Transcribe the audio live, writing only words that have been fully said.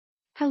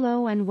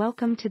Hello and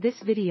welcome to this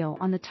video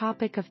on the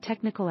topic of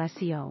technical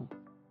SEO.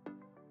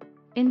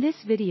 In this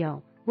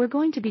video, we're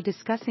going to be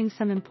discussing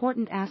some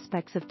important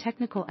aspects of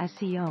technical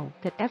SEO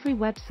that every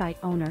website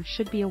owner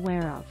should be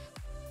aware of.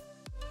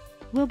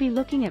 We'll be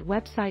looking at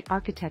website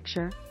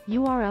architecture,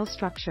 URL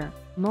structure,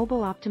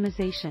 mobile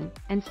optimization,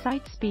 and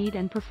site speed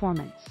and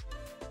performance.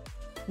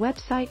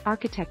 Website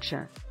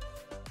architecture.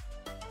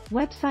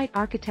 Website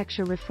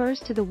architecture refers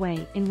to the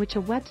way in which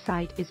a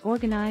website is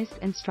organized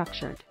and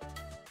structured.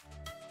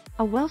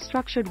 A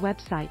well-structured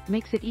website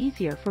makes it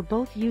easier for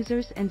both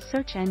users and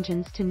search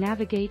engines to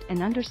navigate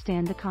and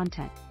understand the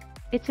content.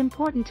 It's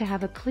important to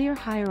have a clear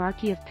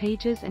hierarchy of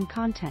pages and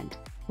content,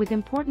 with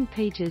important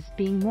pages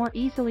being more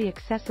easily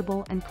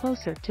accessible and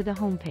closer to the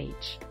home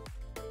page.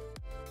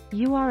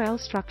 URL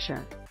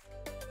structure.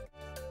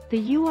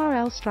 The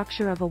URL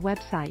structure of a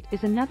website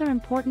is another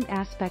important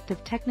aspect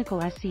of technical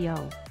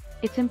SEO.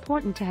 It's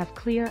important to have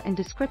clear and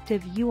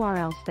descriptive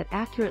URLs that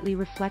accurately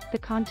reflect the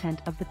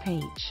content of the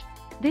page.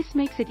 This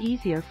makes it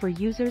easier for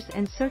users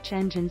and search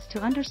engines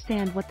to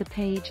understand what the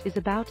page is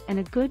about, and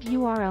a good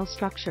URL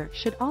structure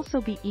should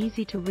also be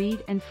easy to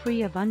read and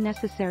free of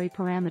unnecessary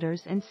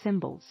parameters and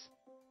symbols.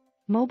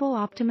 Mobile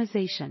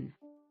optimization.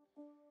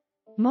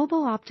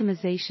 Mobile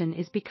optimization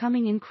is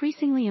becoming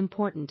increasingly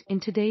important in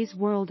today's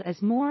world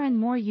as more and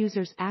more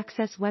users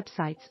access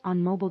websites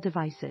on mobile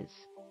devices.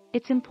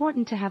 It's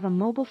important to have a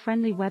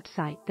mobile-friendly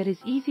website that is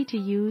easy to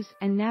use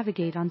and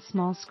navigate on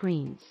small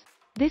screens.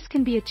 This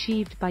can be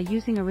achieved by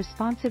using a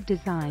responsive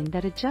design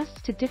that adjusts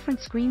to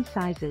different screen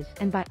sizes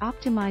and by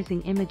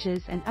optimizing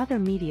images and other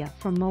media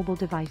for mobile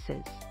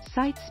devices.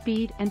 Site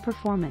speed and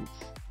performance.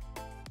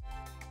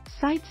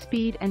 Site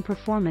speed and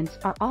performance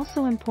are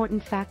also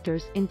important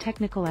factors in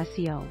technical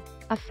SEO.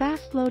 A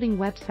fast-loading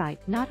website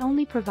not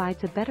only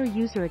provides a better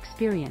user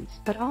experience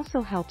but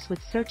also helps with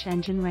search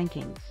engine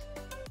rankings.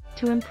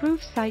 To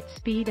improve site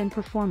speed and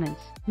performance,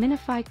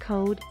 minify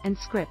code and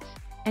scripts,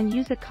 and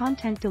use a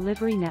content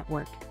delivery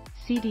network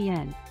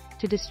 (CDN)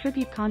 to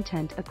distribute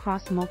content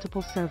across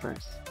multiple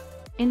servers.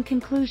 In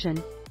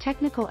conclusion,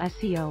 technical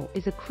SEO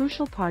is a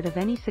crucial part of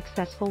any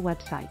successful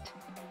website.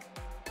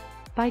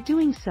 By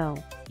doing so,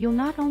 you'll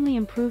not only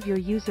improve your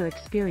user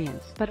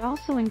experience but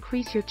also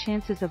increase your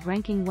chances of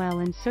ranking well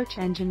in search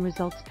engine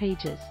results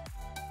pages.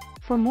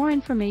 For more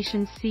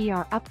information, see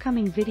our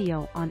upcoming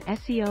video on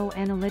SEO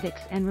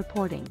analytics and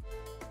reporting.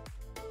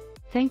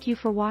 Thank you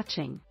for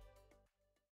watching.